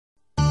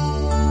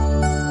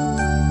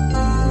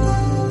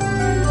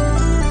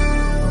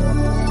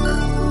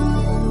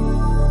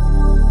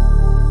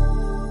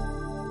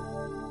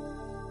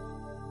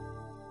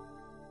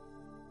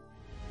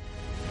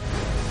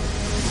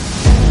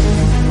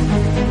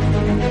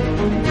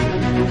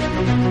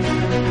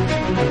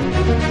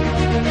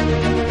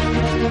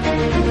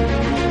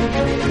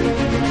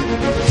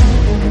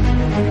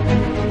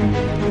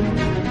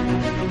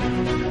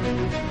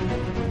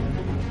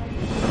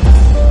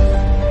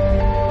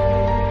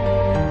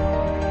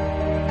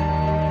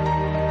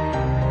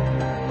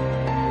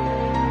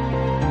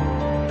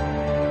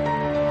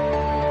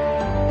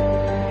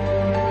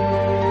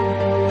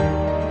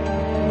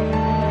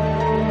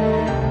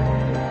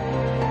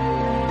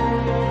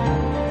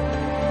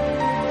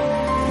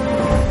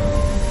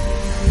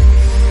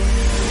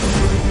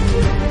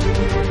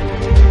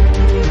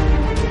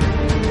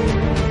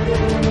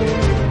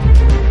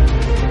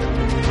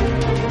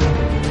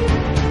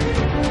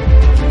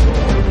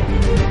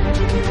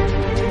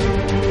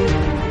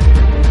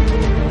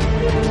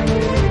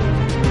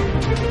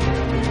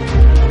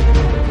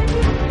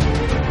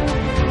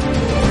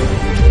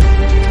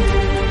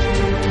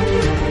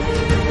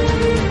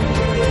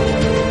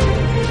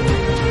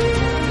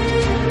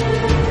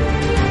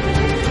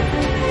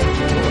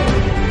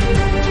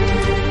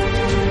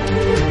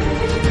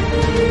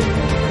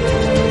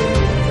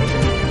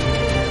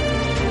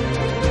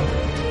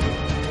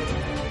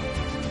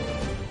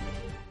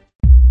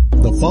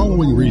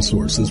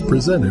resources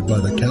presented by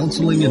the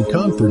Counseling and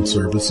Conference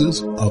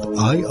Services of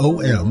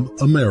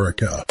IOM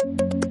America.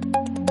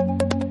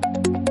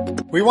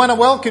 We want to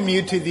welcome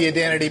you to the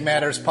Identity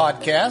Matters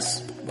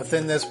podcast.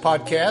 Within this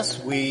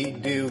podcast, we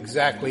do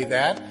exactly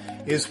that,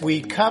 is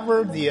we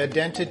cover the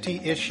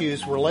identity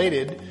issues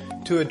related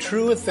to a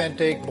true,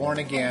 authentic,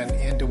 born-again,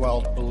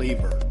 indwelt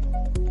believer.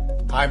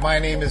 Hi, my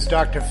name is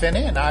Dr.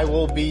 Finney, and I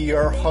will be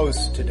your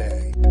host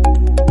today.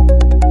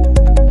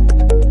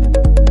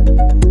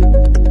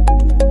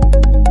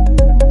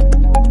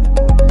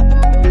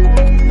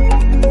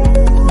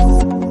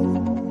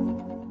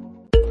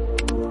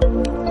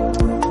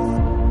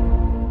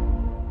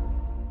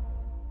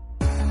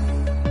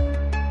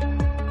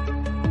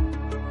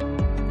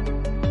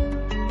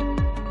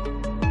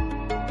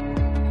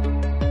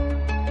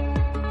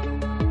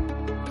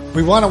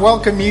 We want to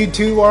welcome you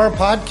to our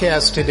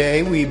podcast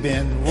today. We've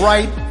been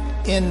right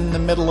in the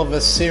middle of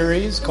a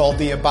series called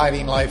The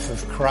Abiding Life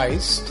of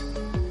Christ.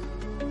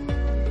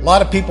 A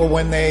lot of people,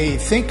 when they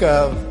think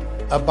of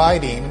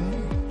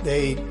abiding,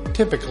 they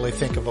typically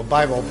think of a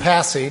Bible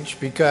passage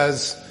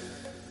because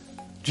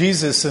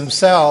Jesus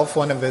himself,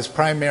 one of his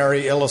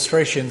primary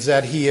illustrations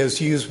that he has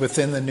used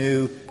within the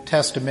New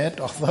Testament,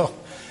 although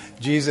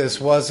Jesus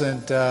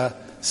wasn't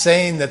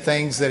saying the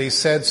things that he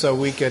said so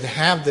we could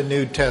have the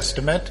New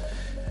Testament,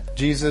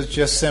 Jesus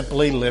just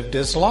simply lived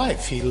his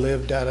life. He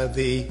lived out of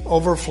the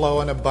overflow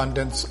and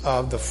abundance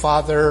of the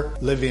Father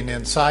living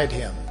inside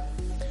him.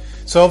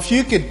 So if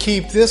you could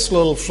keep this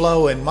little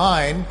flow in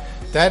mind,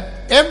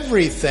 that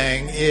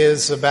everything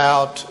is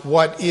about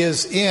what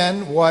is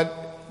in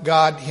what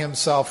God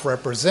himself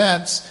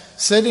represents,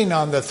 sitting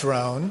on the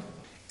throne,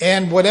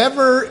 and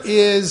whatever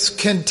is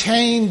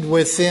contained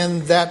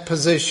within that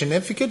position.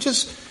 If you could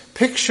just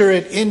picture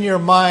it in your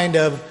mind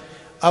of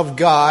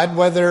God,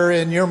 whether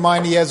in your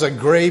mind he has a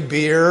gray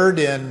beard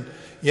and,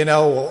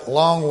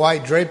 long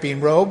white draping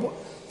robe.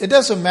 It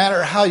doesn't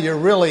matter how you're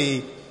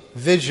really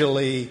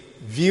visually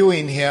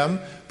viewing him,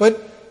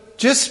 but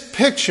just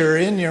picture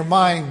in your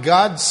mind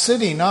God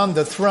sitting on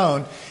the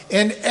throne,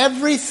 and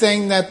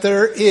everything that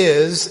there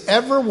is,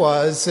 ever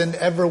was, and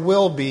ever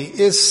will be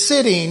is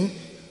sitting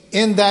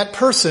in that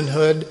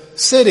personhood,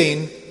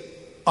 sitting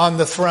on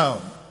the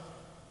throne.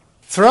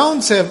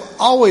 Thrones have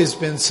always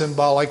been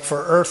symbolic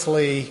for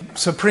earthly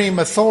supreme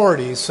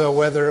authority. So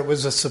whether it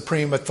was the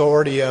supreme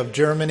authority of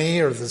Germany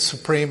or the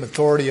supreme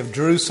authority of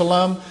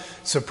Jerusalem,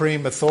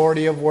 supreme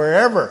authority of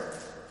wherever,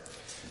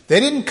 they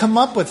didn't come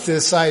up with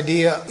this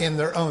idea in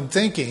their own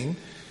thinking.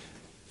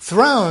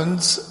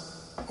 Thrones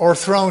or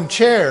throne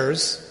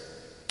chairs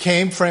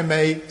came from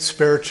a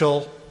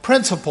spiritual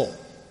principle.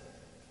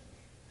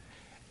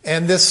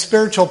 And this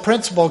spiritual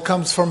principle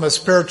comes from a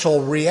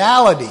spiritual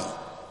reality.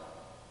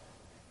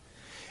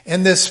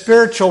 And this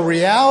spiritual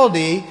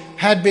reality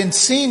had been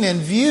seen and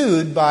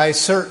viewed by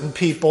certain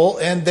people,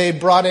 and they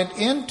brought it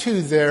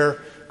into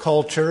their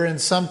culture and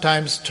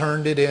sometimes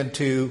turned it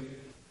into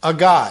a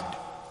god.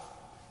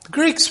 The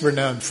Greeks were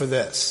known for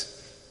this.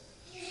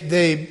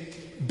 They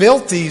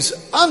built these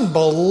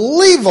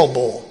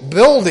unbelievable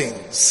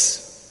buildings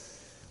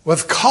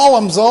with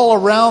columns all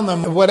around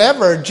them,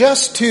 whatever,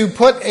 just to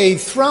put a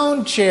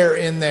throne chair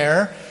in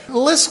there. The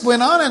list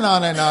went on and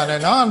on and on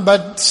and on,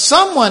 but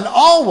someone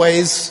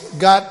always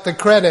got the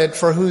credit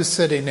for who's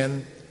sitting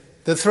in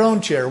the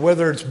throne chair,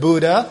 whether it's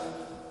Buddha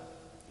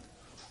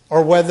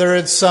or whether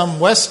it's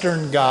some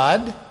Western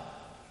god.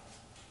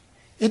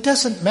 It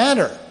doesn't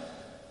matter.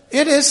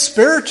 It is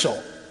spiritual.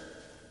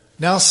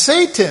 Now,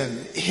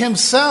 Satan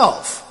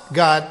himself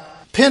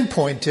got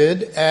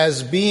pinpointed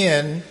as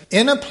being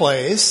in a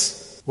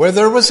place where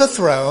there was a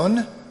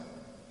throne,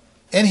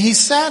 and he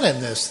sat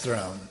in this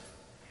throne.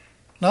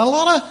 Now, a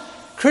lot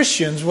of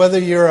Christians, whether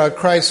you're a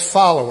Christ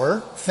follower,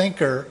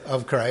 thinker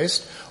of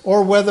Christ,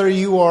 or whether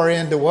you are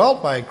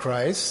indwelt by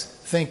Christ,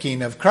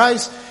 thinking of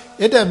Christ,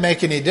 it doesn't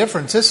make any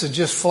difference. This is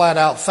just flat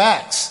out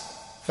facts.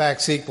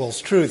 Facts equals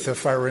truth,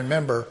 if I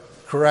remember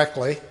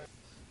correctly.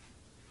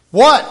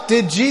 What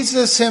did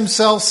Jesus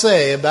himself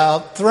say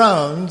about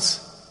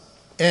thrones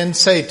and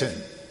Satan?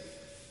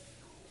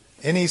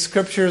 Any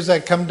scriptures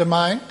that come to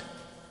mind?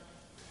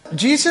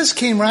 Jesus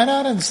came right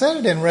out and said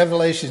it in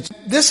Revelation.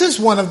 This is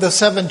one of the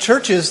 7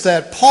 churches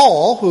that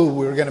Paul, who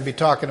we're going to be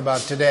talking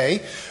about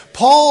today,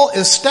 Paul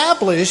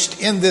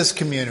established in this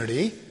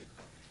community.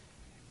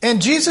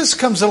 And Jesus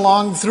comes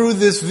along through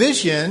this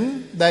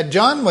vision that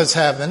John was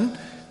having,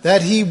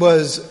 that he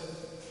was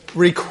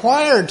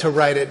required to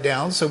write it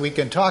down so we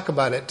can talk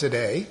about it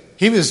today.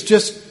 He was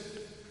just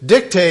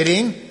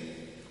dictating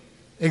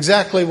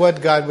exactly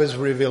what God was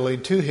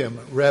revealing to him,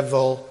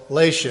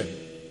 revelation.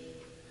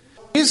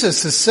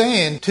 Jesus is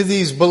saying to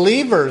these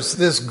believers,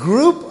 this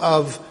group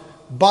of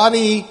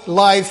body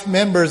life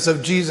members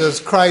of Jesus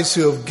Christ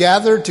who have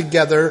gathered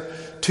together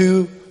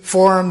to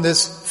form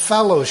this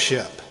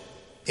fellowship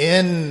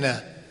in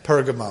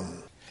Pergamum.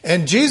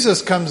 And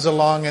Jesus comes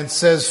along and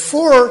says,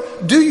 "For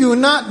do you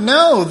not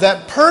know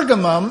that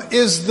Pergamum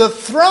is the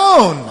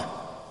throne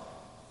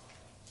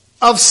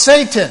of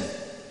Satan?"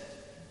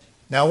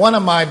 Now, one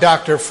of my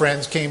doctor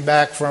friends came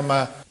back from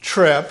a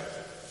trip,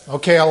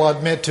 okay, I'll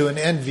admit to an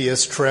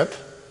envious trip,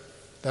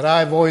 that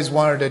I've always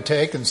wanted to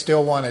take and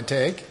still want to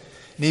take.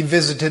 And he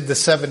visited the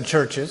 7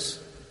 churches,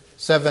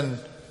 7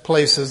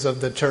 places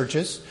of the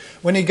churches.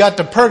 When he got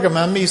to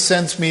Pergamum, he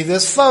sends me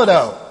this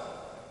photo.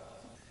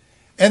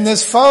 And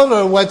this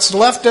photo, what's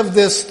left of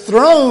this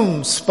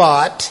throne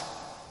spot,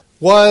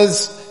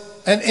 was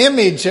an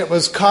image that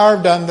was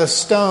carved on the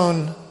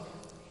stone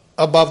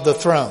above the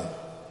throne.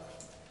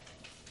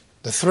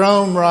 The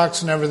throne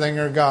rocks and everything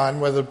are gone.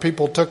 Whether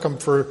people took them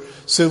for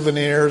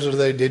souvenirs or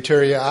they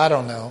deteriorate, I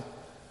don't know.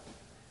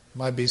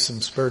 Might be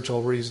some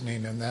spiritual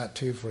reasoning in that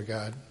too for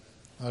God.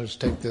 I'll just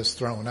take this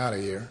throne out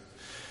of here.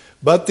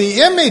 But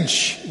the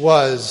image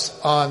was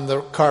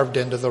carved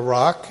into the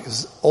rock,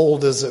 as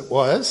old as it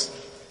was.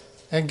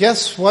 And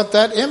guess what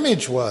that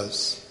image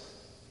was?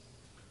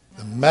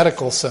 The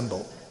medical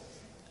symbol.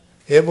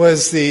 It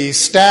was the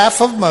staff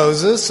of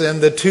Moses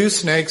and the 2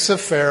 snakes of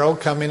Pharaoh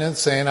coming and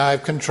saying, I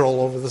have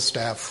control over the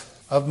staff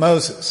of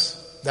Moses.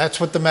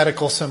 That's what the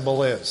medical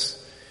symbol is.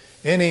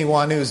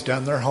 Anyone who's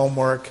done their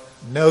homework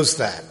knows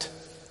that.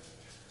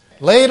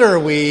 Later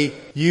we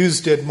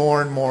used it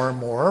more and more and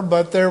more,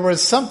 but there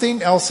was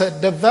something else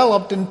that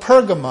developed in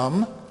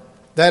Pergamum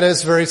that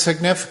is very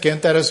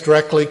significant, that is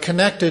directly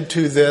connected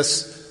to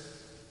this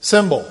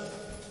symbol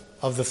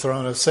of the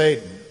throne of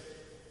Satan.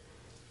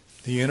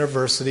 The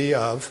University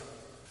of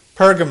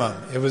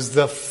Pergamum. It was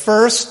the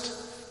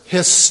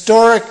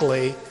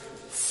historically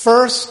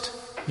first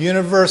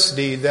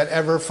university that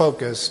ever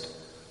focused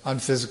on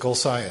physical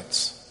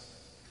science.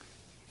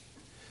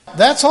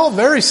 That's all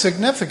very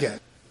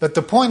significant. But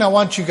the point I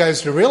want you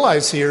guys to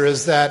realize here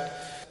is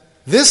that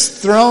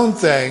this throne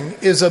thing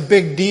is a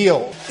big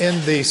deal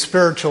in the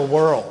spiritual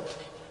world.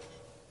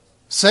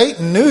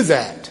 Satan knew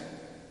that.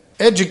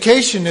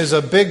 Education is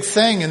a big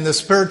thing in the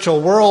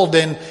spiritual world,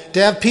 and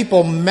to have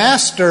people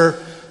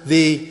master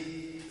the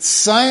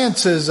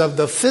sciences of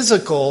the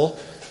physical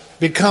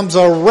becomes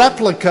a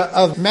replica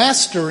of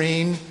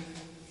mastering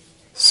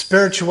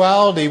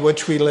spirituality,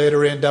 which we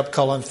later end up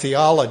calling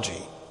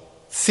theology.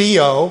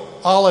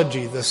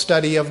 Theology, the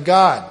study of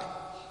God.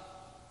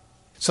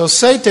 So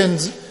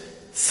Satan's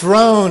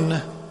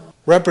throne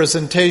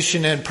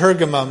representation in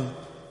Pergamum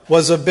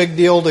was a big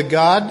deal to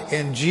God,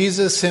 and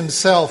Jesus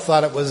himself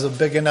thought it was a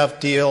big enough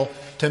deal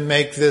to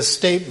make this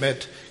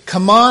statement.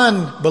 Come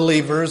on,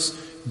 believers,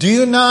 do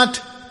you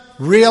not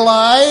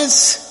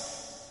realize?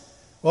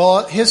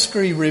 Well,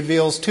 history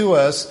reveals to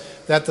us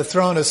that the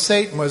throne of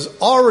Satan was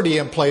already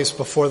in place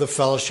before the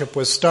fellowship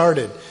was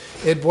started.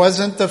 It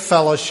wasn't the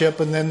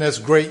fellowship and then this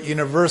great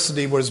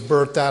university was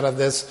birthed out of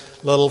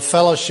this little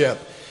fellowship.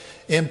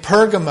 In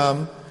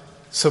Pergamum,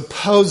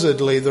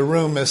 supposedly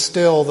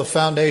the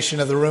foundation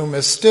of the room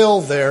is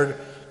still there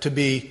to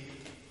be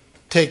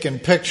taken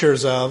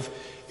pictures of,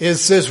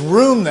 is this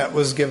room that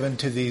was given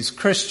to these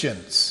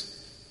Christians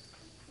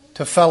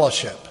to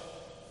fellowship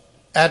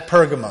at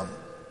Pergamum,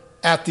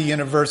 at the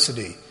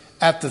university,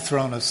 at the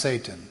throne of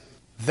Satan.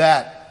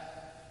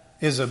 That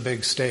is a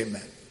big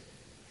statement.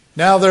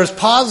 Now, there's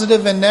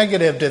positive and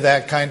negative to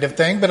that kind of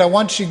thing, but I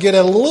want you to get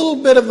a little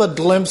bit of a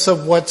glimpse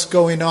of what's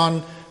going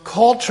on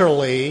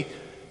culturally,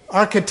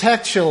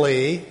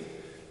 architecturally,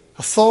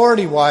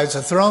 authority-wise,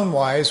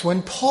 throne-wise,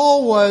 when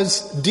Paul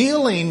was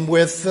dealing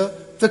with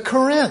the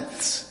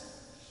Corinths,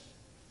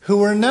 who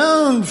were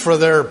known for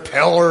their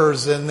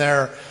pillars and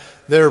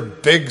their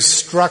big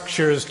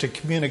structures to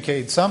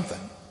communicate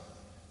something.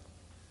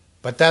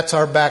 But that's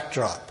our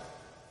backdrop.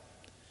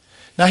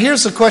 Now,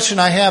 here's the question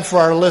I have for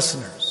our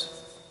listeners.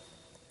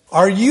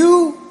 Are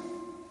you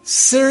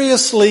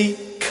seriously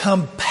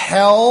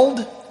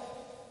compelled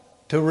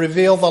to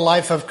reveal the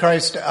life of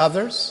Christ to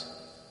others?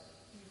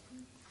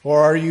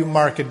 Or are you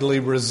markedly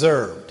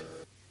reserved?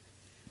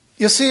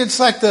 You see, it's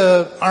like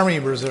the Army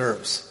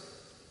Reserves.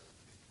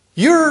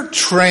 You're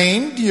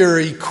trained, you're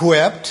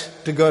equipped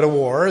to go to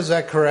war, is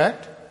that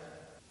correct?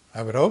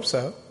 I would hope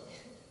so.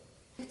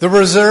 The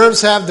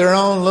reserves have their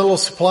own little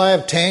supply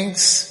of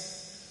tanks,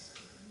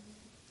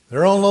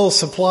 their own little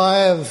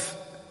supply of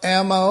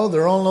ammo,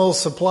 their own little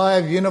supply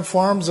of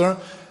uniforms.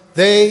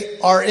 They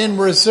are in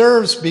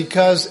reserves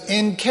because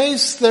in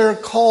case they're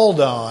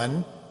called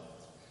on,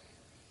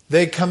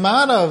 they come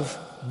out of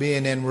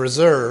being in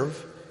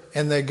reserve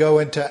and they go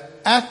into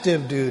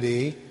active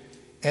duty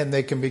and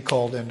they can be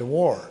called into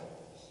war.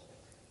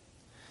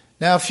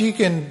 Now, if you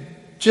can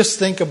just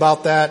think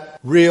about that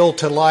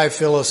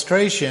real-to-life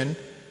illustration,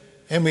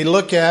 and we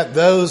look at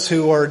those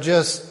who are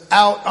just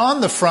out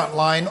on the front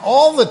line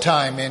all the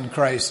time in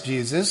Christ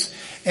Jesus,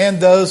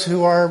 and those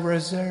who are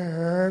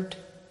reserved,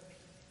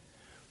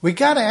 we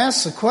got to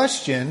ask the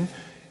question,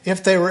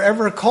 if they were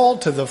ever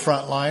called to the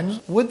front lines,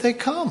 would they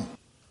come?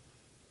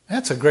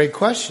 That's a great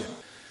question.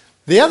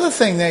 The other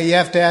thing that you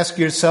have to ask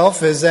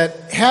yourself is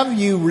that, have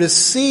you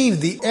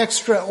received the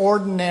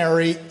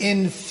extraordinary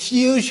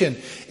infusion?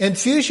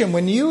 Infusion,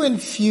 when you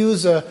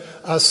infuse a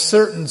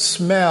certain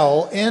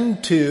smell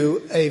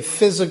into a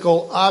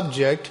physical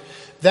object,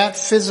 that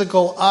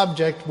physical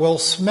object will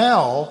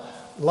smell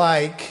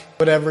like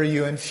whatever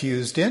you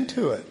infused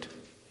into it.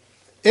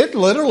 It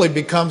literally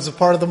becomes a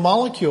part of the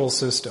molecule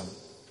system.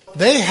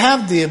 They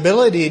have the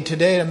ability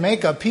today to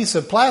make a piece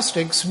of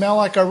plastic smell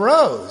like a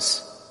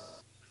rose.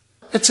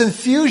 It's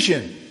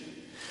infusion.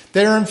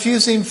 They're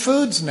infusing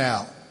foods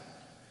now.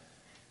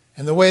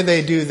 And the way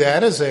they do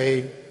that is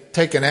they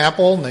take an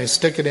apple and they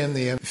stick it in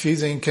the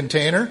infusing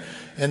container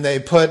and they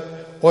put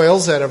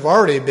oils that have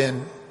already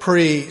been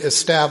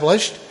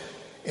pre-established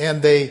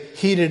and they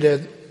heat it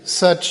at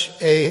such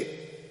a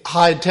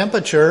high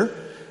temperature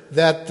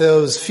that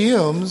those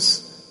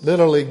fumes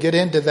literally get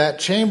into that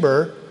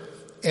chamber,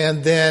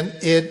 and then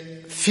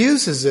it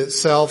fuses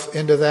itself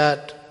into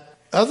that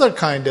other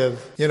kind of,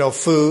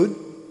 food,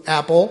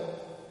 apple,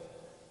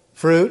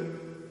 fruit,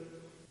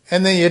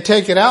 and then you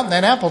take it out and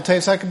that apple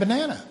tastes like a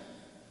banana.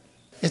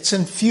 It's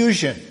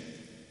infusion.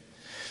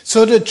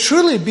 So to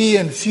truly be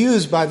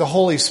infused by the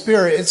Holy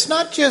Spirit, it's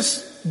not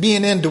just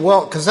being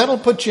indwelt, because that'll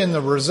put you in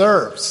the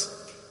reserves.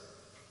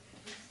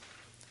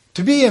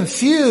 To be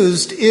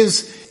infused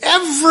is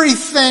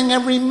everything,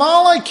 every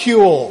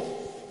molecule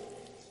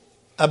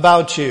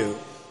about you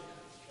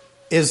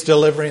is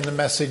delivering the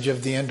message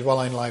of the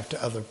indwelling life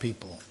to other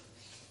people.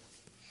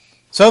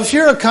 So if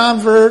you're a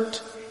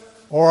convert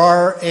or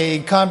are a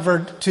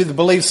convert to the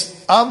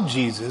beliefs of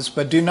Jesus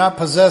but do not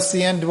possess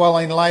the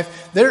indwelling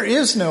life, there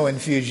is no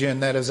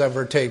infusion that has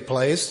ever taken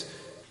place.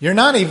 You're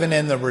not even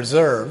in the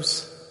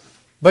reserves,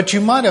 but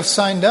you might have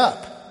signed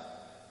up.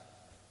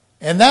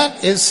 And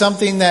that is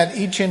something that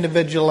each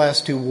individual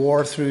has to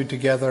war through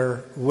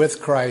together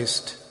with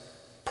Christ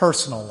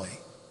personally.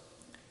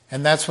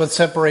 And that's what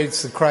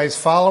separates the Christ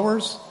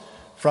followers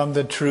from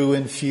the true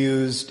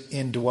infused,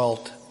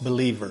 indwelt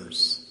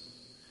believers.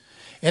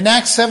 In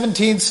Acts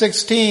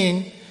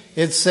 17:16,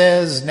 it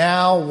says,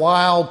 "Now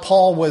while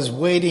Paul was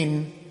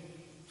waiting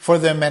for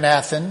them in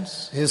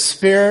Athens, his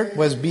spirit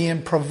was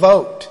being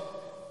provoked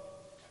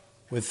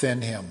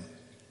within him,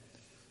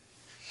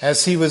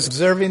 as he was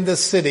observing the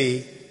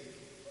city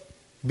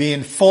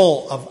being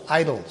full of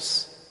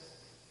idols."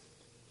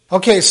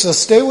 Okay, so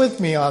stay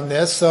with me on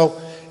this. So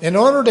in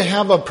order to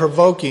have a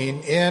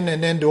provoking in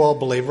an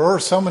indwelt believer or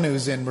someone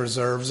who's in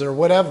reserves or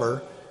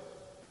whatever,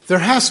 there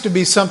has to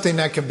be something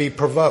that can be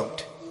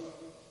provoked.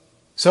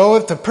 So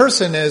if the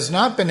person has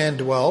not been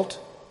indwelt,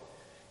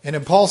 and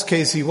in Paul's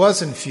case he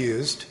was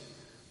infused,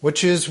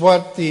 which is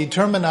what the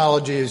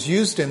terminology is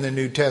used in the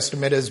New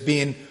Testament as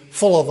being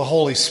full of the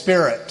Holy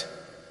Spirit,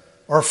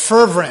 or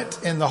fervent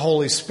in the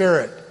Holy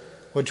Spirit,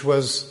 which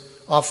was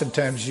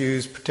oftentimes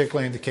used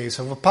particularly in the case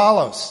of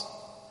Apollos.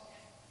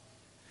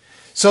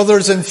 So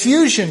there's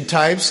infusion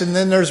types and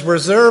then there's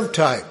reserve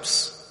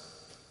types.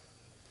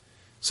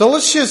 So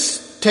let's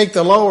just take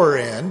the lower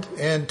end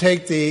and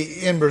take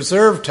the in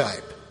reserve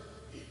type.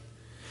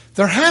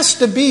 There has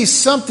to be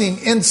something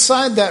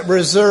inside that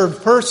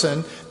reserved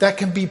person that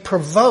can be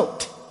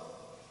provoked.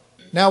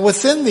 Now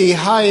within the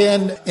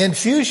high-end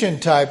infusion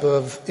type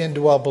of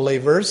indwelt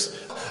believers,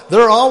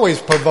 they're always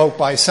provoked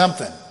by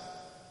something.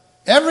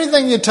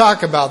 Everything you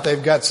talk about,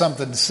 they've got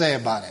something to say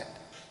about it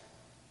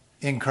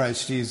in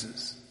Christ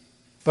Jesus.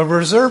 But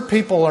reserved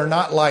people are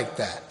not like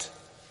that.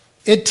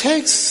 It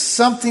takes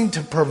something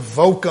to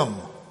provoke them.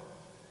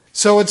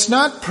 So it's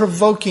not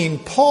provoking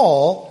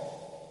Paul.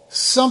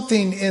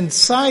 Something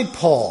inside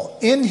Paul,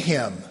 in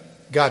him,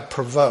 got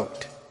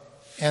provoked.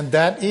 And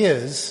that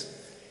is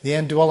the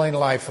indwelling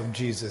life of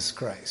Jesus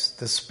Christ,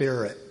 the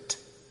Spirit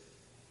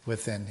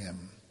within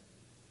him.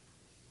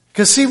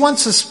 Because see,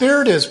 once the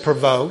Spirit is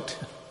provoked,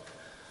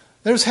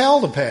 there's hell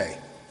to pay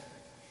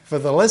for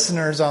the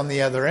listeners on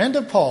the other end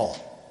of Paul.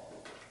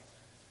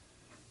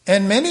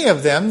 And many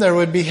of them, there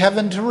would be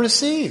heaven to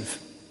receive.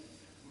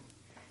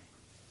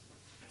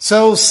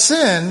 So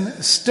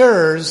sin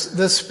stirs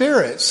the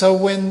Spirit. So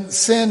when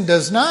sin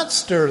does not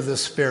stir the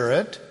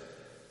Spirit,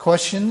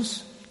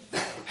 questions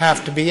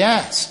have to be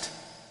asked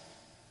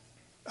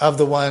of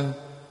the one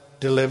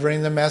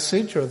delivering the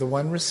message or the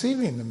one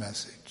receiving the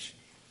message.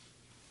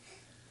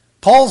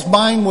 Paul's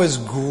mind was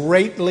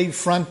greatly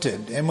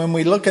fronted. And when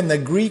we look in the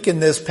Greek in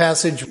this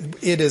passage,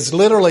 it is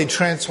literally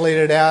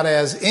translated out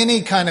as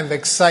any kind of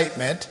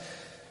excitement,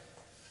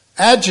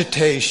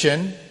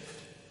 agitation,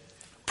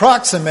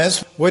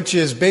 proximus, which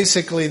is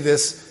basically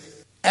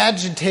this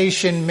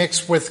agitation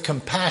mixed with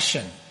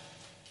compassion.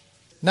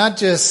 Not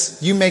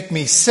just, you make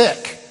me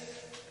sick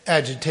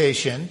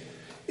agitation.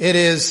 It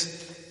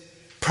is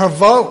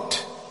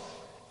provoked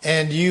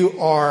and you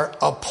are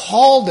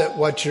appalled at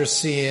what you're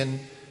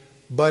seeing,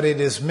 but it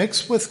is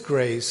mixed with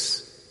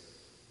grace,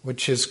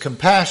 which is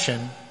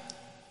compassion,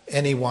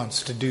 and he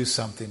wants to do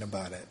something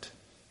about it.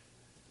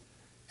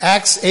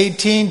 Acts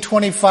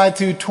 18:25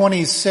 through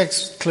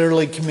 26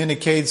 clearly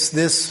communicates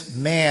this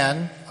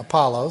man,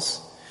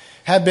 Apollos,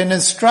 had been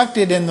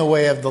instructed in the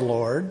way of the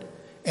Lord,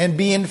 and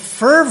being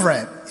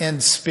fervent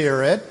in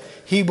spirit,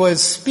 he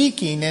was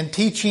speaking and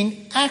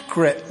teaching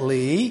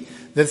accurately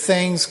the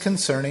things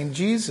concerning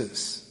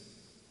Jesus.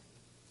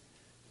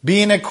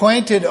 Being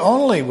acquainted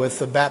only with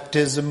the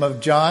baptism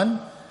of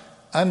John,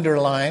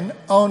 underline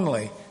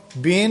only.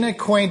 Being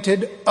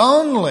acquainted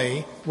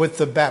only with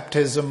the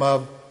baptism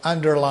of,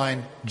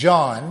 underline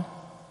John,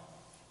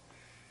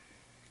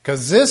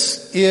 Because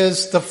this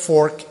is the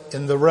fork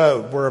in the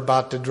road we're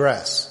about to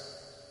address.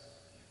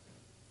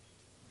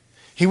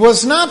 He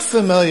was not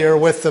familiar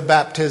with the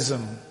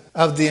baptism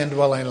of the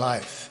indwelling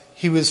life.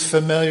 He was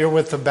familiar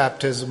with the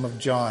baptism of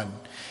John.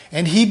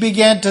 And he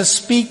began to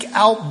speak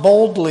out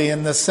boldly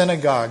in the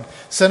synagogue.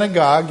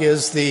 Synagogue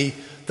is the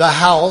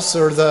house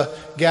or the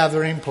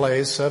gathering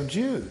place of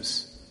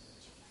Jews.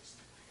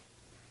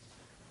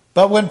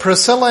 But when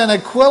Priscilla and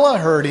Aquila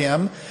heard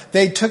him,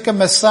 they took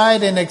him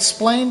aside and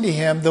explained to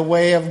him the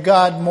way of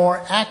God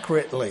more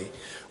accurately.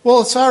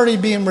 Well, it's already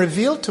being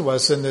revealed to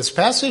us in this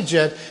passage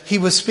that he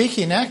was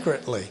speaking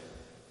accurately.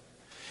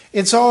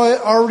 It's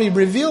already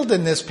revealed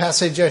in this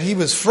passage that he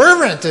was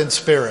fervent in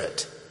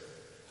spirit.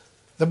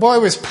 The boy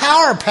was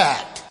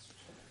power-packed.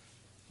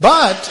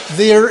 But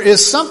there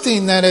is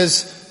something that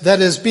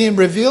is being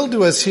revealed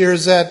to us here,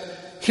 is that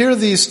here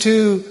these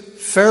two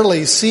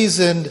fairly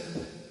seasoned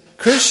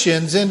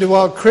Christians,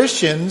 indwelt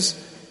Christians,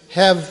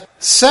 have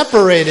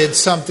separated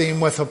something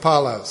with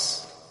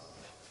Apollos.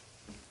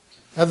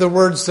 In other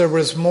words, there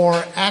was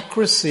more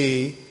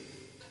accuracy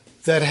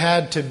that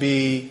had to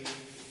be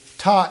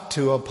taught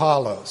to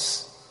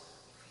Apollos.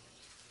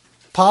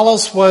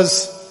 Apollos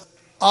was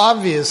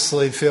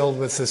obviously filled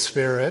with the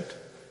Spirit.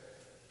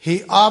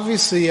 He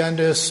obviously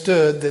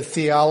understood the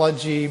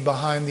theology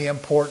behind the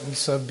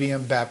importance of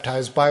being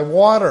baptized by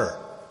water.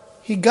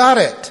 He got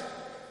it.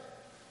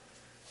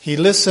 He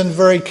listened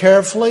very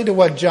carefully to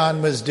what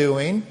John was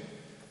doing.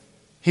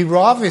 He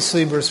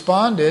obviously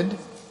responded,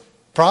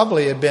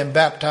 probably had been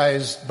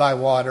baptized by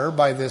water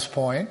by this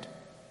point.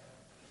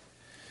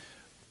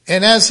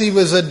 And as he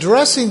was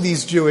addressing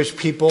these Jewish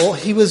people,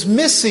 he was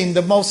missing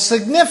the most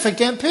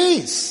significant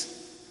piece.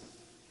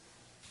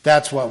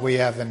 That's what we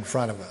have in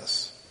front of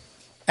us.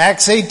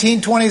 Acts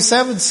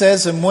 18:27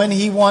 says, and when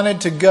he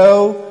wanted to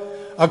go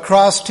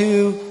across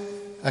to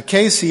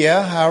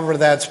Acacia, however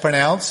that's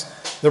pronounced,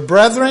 the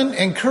brethren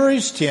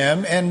encouraged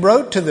him and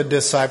wrote to the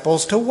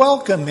disciples to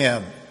welcome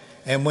him.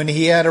 And when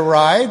he had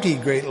arrived, he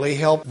greatly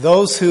helped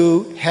those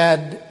who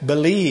had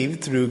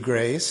believed through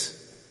grace,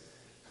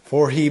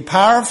 for he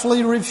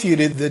powerfully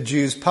refuted the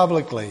Jews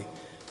publicly,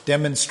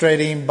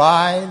 demonstrating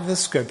by the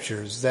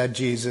scriptures that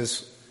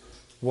Jesus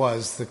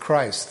was the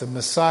Christ, the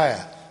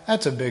Messiah.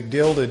 That's a big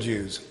deal to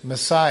Jews.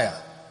 Messiah.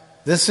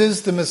 This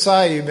is the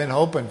Messiah you've been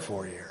hoping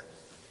for here.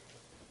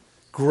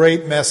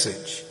 Great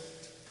message.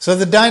 So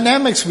the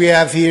dynamics we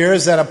have here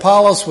is that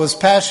Apollos was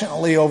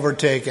passionately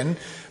overtaken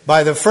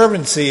by the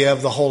fervency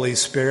of the Holy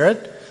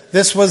Spirit.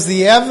 This was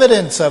the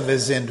evidence of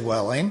his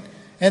indwelling.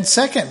 And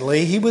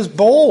secondly, he was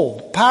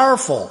bold,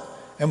 powerful,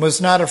 and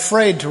was not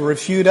afraid to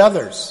refute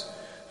others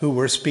who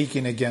were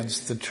speaking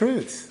against the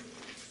truth.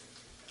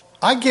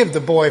 I give the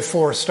boy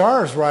 4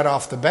 stars right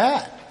off the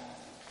bat,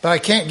 but I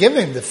can't give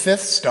him the 5th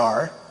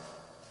star.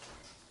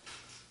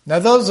 Now,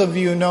 those of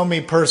you who know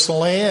me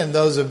personally and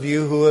those of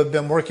you who have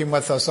been working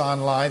with us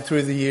online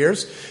through the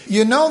years,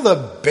 you know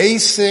the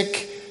basic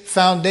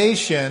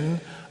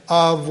foundation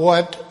of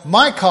what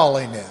my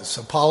calling is.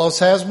 Apollos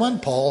has one,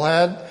 Paul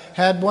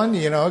had one,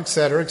 et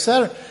cetera, et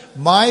cetera.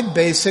 My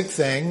basic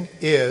thing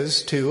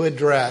is to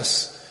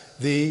address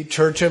the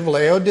Church of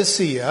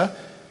Laodicea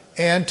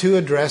and to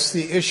address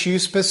the issue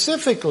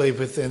specifically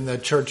within the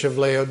Church of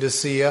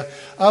Laodicea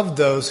of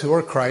those who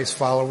are Christ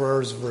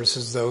followers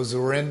versus those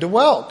who are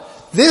indwelt.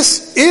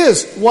 This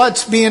is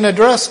what's being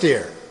addressed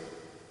here.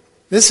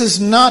 This is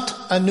not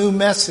a new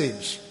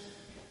message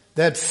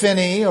that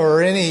Finney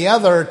or any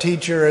other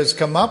teacher has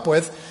come up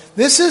with.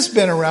 This has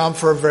been around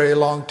for a very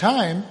long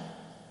time,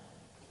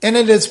 and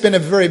it has been a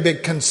very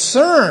big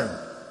concern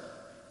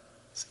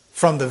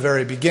from the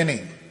very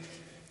beginning.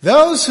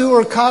 Those who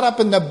are caught up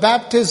in the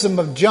baptism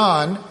of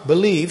John,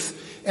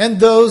 belief, and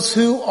those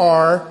who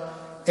are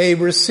a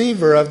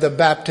receiver of the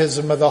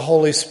baptism of the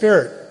Holy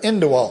Spirit,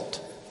 indwelt.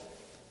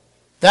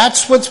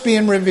 That's what's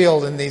being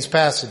revealed in these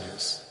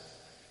passages.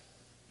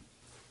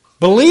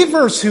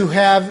 Believers who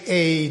have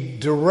a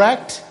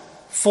direct,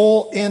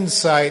 full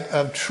insight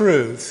of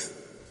truth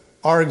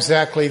are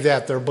exactly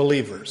that. They're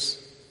believers.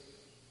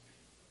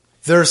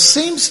 There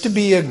seems to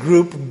be a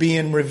group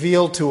being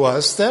revealed to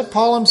us that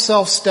Paul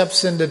himself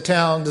steps into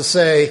town to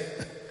say,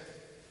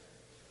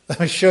 let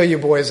me show you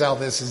boys how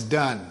this is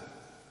done.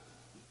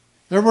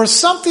 There was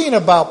something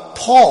about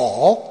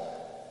Paul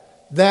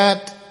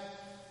that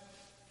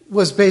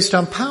was based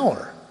on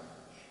power.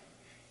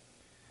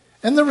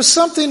 And there was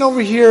something over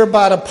here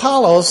about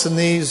Apollos and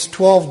these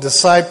 12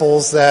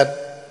 disciples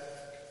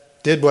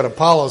that did what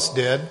Apollos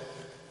did.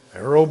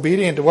 They were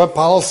obedient to what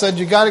Apollos said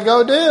you got to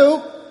go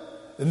do.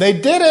 And they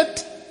did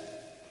it.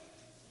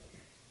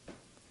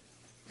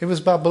 It was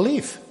about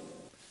belief.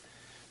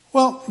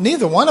 Well,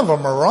 neither one of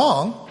them are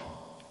wrong.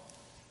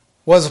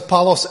 Was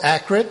Apollos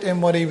accurate in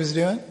what he was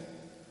doing?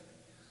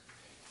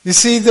 You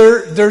see,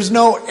 there's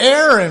no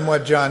error in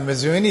what John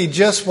was doing. He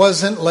just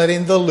wasn't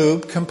letting the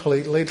loop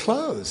completely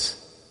close.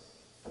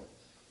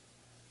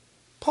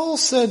 Paul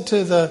said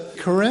to the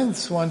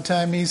Corinthians one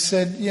time, he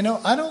said,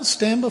 I don't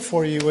stand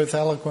before you with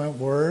eloquent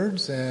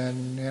words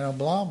and,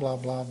 blah, blah,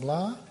 blah,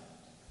 blah.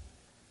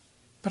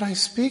 But I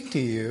speak to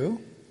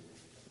you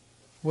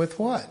with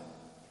what?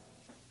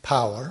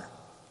 Power.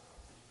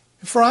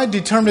 For I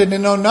determined to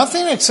know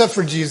nothing except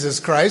for Jesus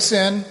Christ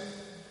and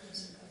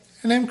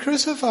Him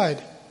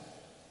crucified.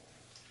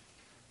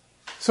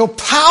 So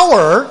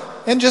power,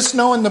 and just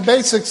knowing the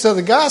basics of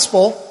the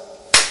gospel,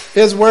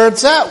 is where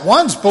it's at.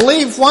 One's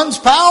belief, one's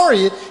power.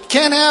 You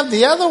can't have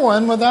the other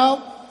one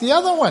without the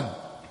other one.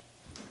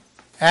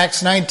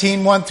 Acts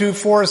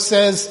 19:1-4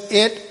 says,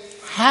 it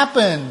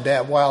happened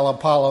that while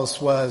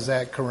Apollos was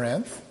at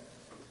Corinth,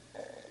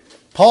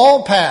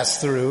 Paul passed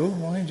through,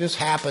 well, he just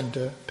happened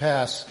to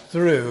pass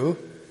through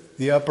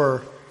the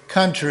upper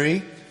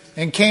country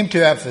and came to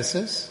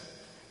Ephesus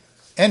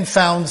and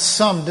found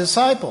some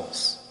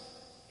disciples.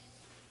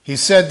 He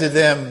said to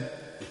them,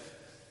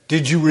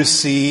 did you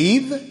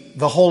receive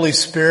the Holy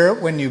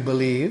Spirit when you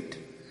believed?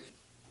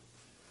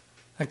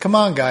 Now, come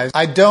on, guys.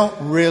 I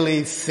don't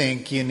really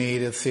think you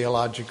need a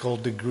theological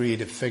degree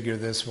to figure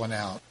this one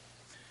out.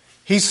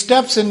 He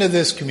steps into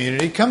this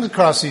community, comes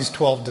across these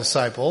 12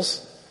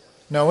 disciples.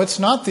 No, it's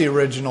not the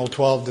original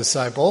 12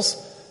 disciples.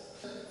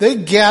 They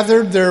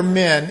gathered their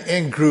men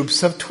in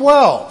groups of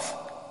 12.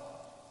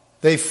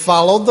 They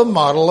followed the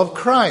model of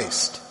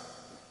Christ.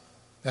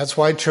 That's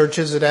why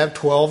churches that have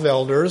 12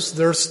 elders,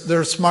 they're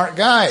smart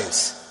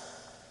guys.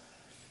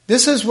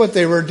 This is what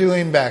they were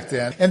doing back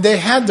then. And they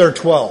had their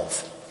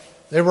 12.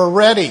 They were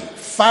ready,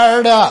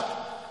 fired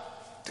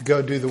up to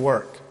go do the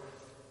work.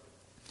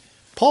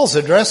 Paul's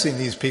addressing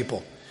these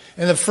people.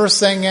 And the first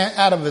thing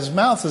out of his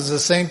mouth is the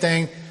same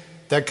thing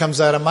that comes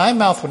out of my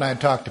mouth when I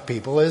talk to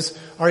people is,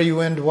 are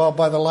you indwelt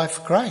by the life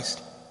of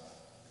Christ?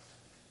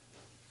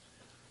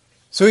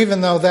 So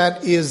even though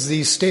that is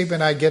the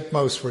statement I get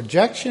most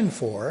rejection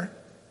for,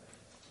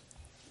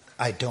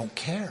 I don't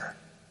care.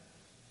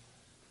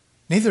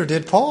 Neither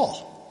did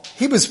Paul.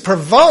 He was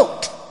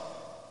provoked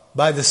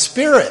by the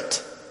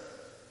Spirit.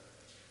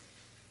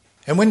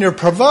 And when you're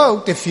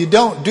provoked, if you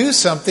don't do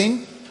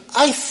something,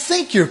 I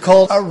think you're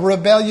called a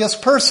rebellious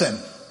person.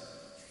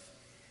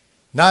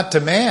 Not to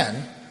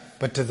man,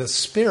 but to the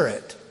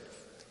Spirit.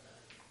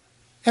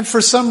 And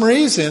for some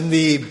reason,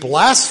 the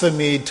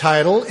blasphemy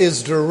title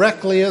is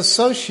directly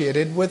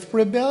associated with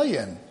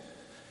rebellion.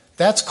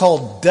 That's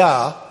called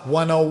Duh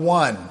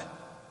 101.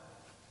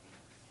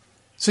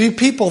 So you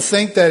people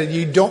think that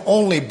you don't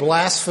only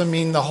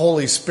blaspheming the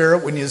Holy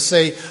Spirit when you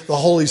say the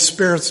Holy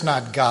Spirit's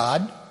not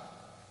God.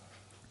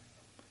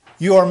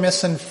 You are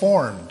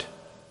misinformed.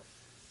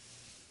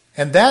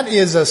 And that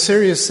is a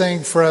serious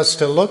thing for us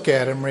to look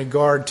at in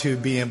regard to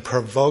being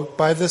provoked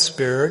by the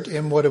Spirit,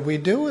 and what do we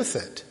do with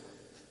it?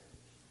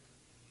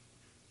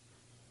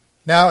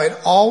 Now, it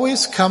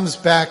always comes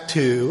back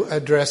to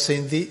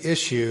addressing the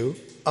issue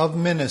of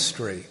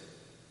ministry,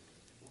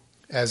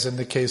 as in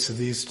the case of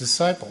these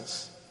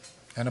disciples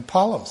and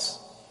Apollos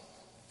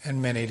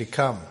and many to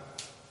come.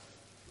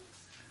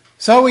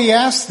 So he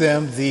asked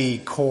them the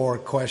core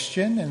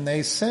question, and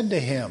they said to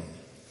him,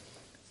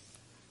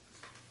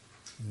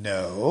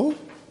 no,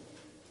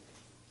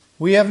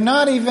 we have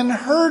not even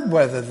heard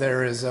whether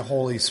there is a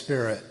Holy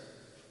Spirit.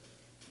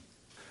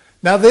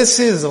 Now this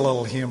is a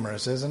little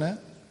humorous, isn't it?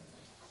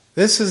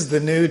 This is the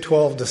new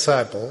 12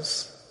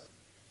 disciples,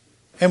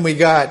 and we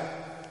got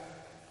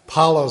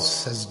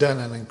Apollos has done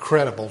an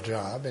incredible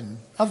job, and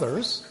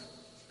others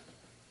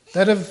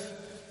that have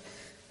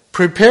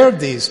prepared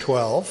these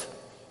 12.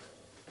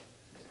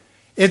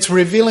 It's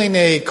revealing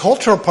a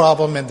cultural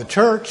problem in the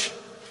church.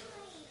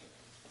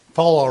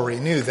 Paul already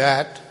knew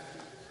that.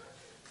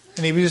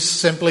 And he was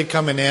simply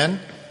coming in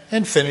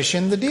and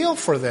finishing the deal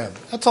for them.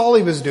 That's all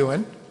he was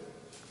doing,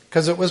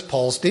 because it was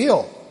Paul's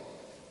deal.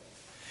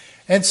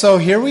 And so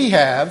here we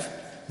have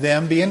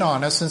them being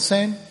honest and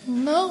saying,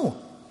 no.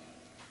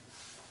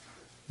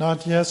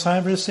 Not, yes, I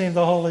received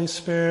the Holy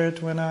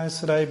Spirit when I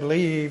said I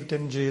believed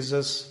in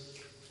Jesus.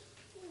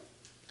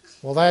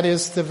 Well, that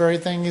is the very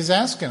thing he's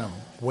asking them.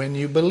 When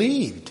you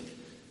believed,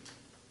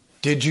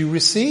 did you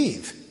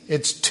receive?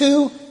 It's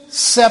two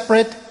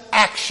separate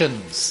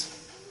actions.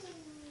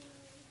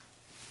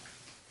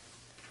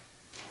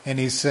 And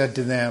he said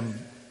to them,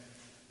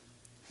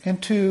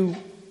 into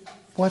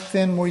what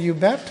then were you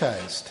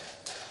baptized?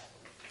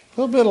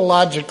 A little bit of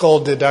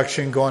logical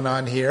deduction going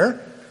on here.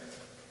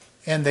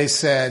 And they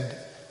said,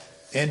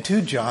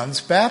 into John's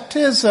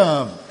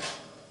baptism.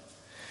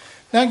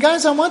 Now,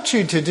 guys, I want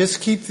you to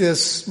just keep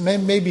this,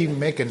 maybe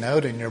make a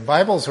note in your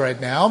Bibles right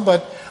now,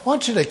 but I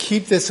want you to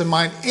keep this in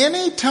mind.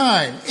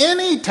 Anytime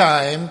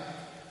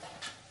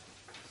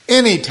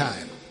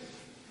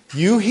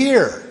you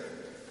hear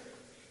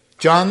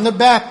John the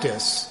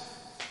Baptist,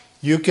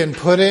 you can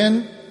put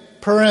in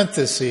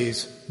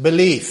parentheses,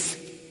 belief.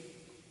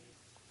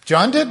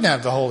 John didn't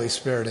have the Holy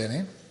Spirit in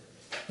him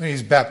when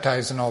he's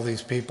baptizing all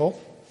these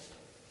people.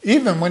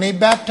 Even when he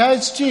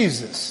baptized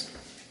Jesus.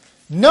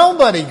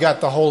 Nobody got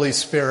the Holy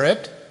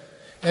Spirit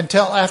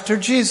until after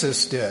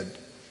Jesus did.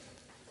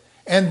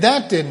 And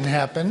that didn't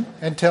happen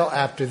until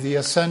after the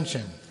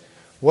ascension,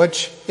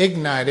 which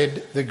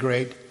ignited the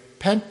great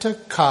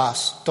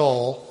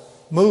Pentecostal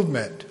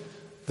movement,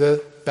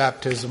 the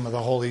baptism of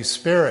the Holy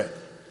Spirit.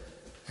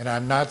 And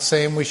I'm not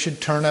saying we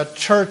should turn a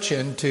church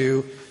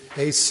into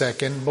a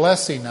second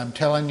blessing. I'm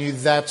telling you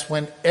that's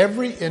when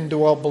every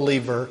indwelt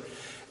believer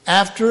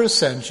after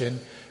ascension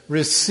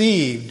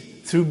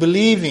received, through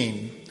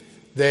believing,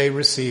 they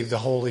received the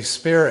Holy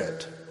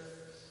Spirit.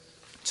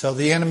 So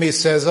the enemy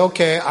says,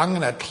 okay, I'm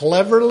going to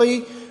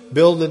cleverly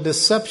build a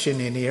deception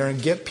in here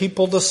and get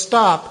people to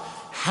stop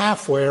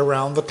halfway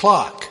around the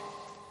clock.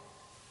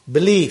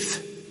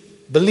 Belief,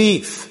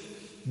 belief,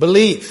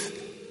 belief.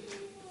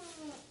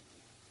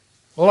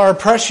 Well, our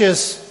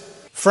precious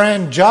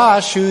friend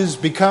Josh, who's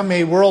become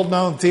a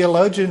world-known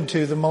theologian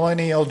to the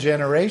millennial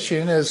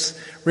generation, has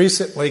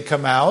recently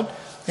come out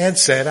and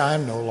said,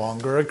 I'm no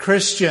longer a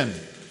Christian.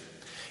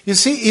 You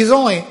see, he's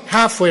only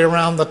halfway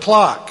around the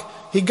clock.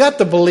 He got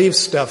the belief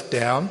stuff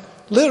down,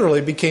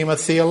 literally became a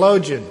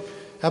theologian,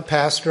 a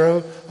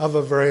pastor of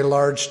a very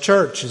large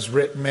church, has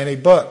written many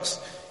books.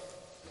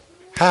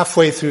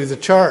 Halfway through the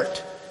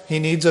chart, he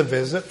needs a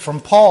visit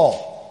from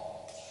Paul.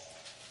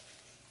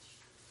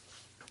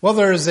 Well,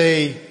 there's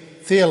a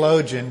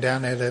theologian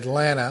down in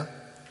Atlanta,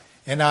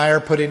 and I are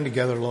putting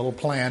together a little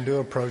plan to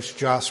approach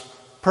Josh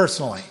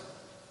personally.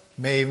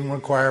 May even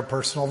require a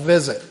personal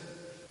visit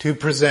to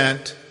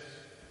present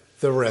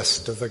the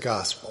rest of the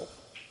gospel.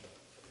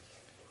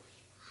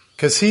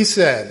 Because he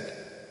said,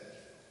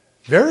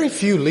 very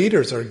few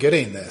leaders are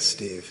getting this,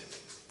 Steve.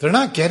 They're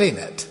not getting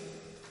it.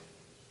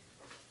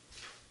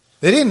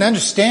 They didn't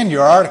understand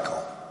your article.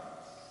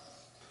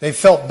 They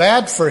felt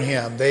bad for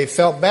him. They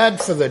felt bad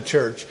for the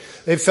church.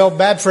 They felt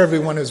bad for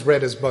everyone who's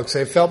read his books.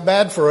 They felt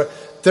bad for it.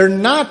 They're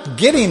not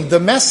getting the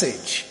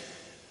message.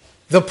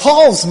 The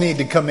Pauls need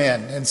to come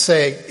in and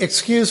say,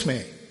 excuse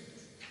me,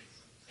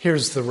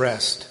 here's the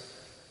rest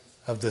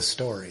of the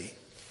story.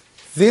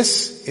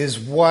 This is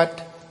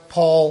what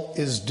Paul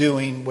is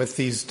doing with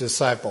these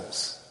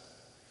disciples.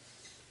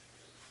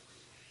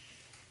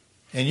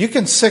 And you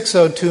can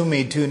 602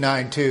 me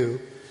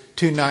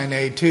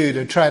 2982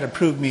 to try to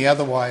prove me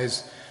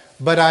otherwise,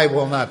 but I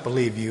will not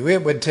believe you.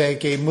 It would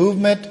take a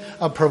movement,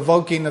 a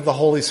provoking of the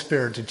Holy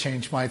Spirit to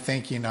change my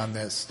thinking on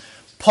this.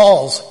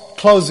 Paul's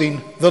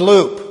closing the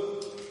loop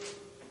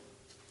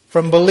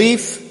from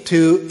belief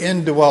to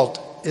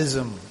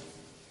indweltism.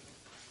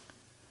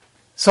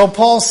 So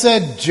Paul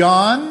said,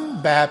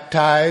 John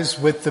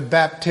baptized with the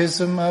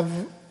baptism of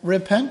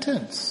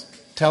repentance,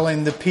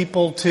 telling the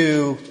people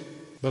to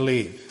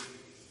believe.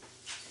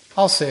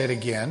 I'll say it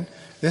again.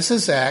 This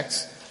is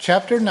Acts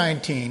chapter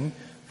 19,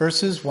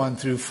 verses 1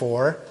 through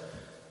 4.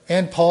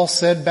 And Paul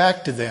said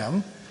back to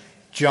them,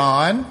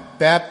 John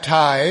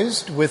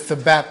baptized with the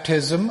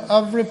baptism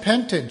of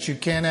repentance. You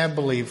can't have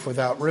belief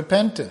without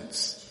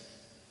repentance.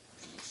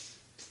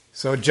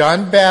 So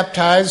John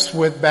baptized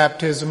with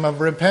baptism of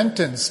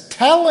repentance,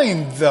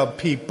 telling the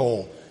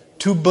people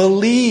to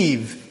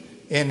believe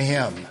in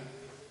him.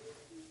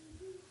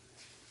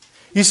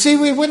 You see,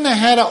 we wouldn't have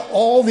had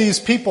all these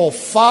people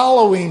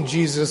following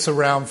Jesus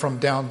around from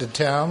down to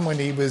town when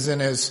he was in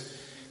his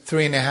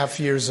 3.5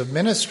 years of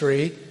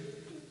ministry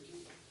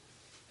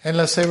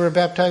unless they were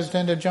baptized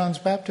into John's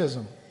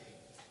baptism.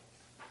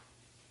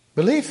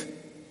 Belief.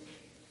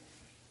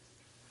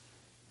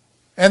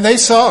 And they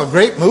saw a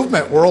great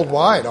movement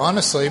worldwide,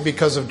 honestly,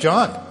 because of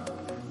John.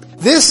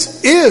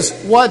 This is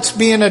what's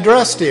being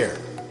addressed here.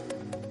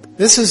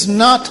 This is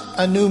not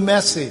a new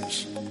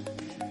message.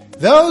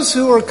 Those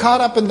who are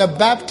caught up in the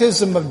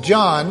baptism of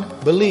John,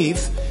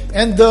 belief,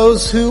 and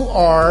those who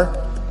are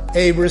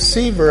a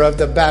receiver of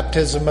the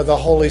baptism of the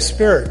Holy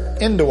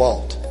Spirit,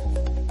 indwelt.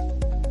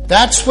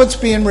 That's what's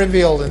being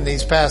revealed in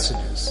these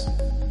passages.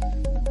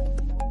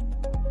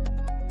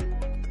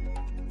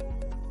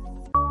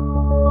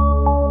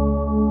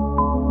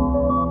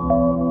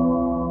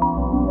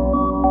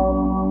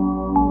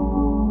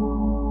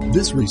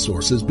 This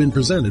resource has been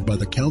presented by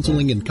the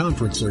Counseling and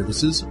Conference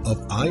Services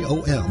of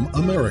IOM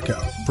America.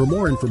 For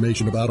more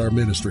information about our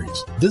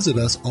ministries, visit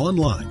us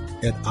online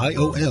at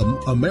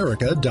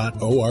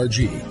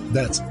iomamerica.org.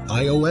 That's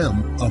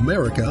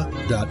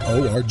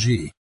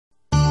iomamerica.org.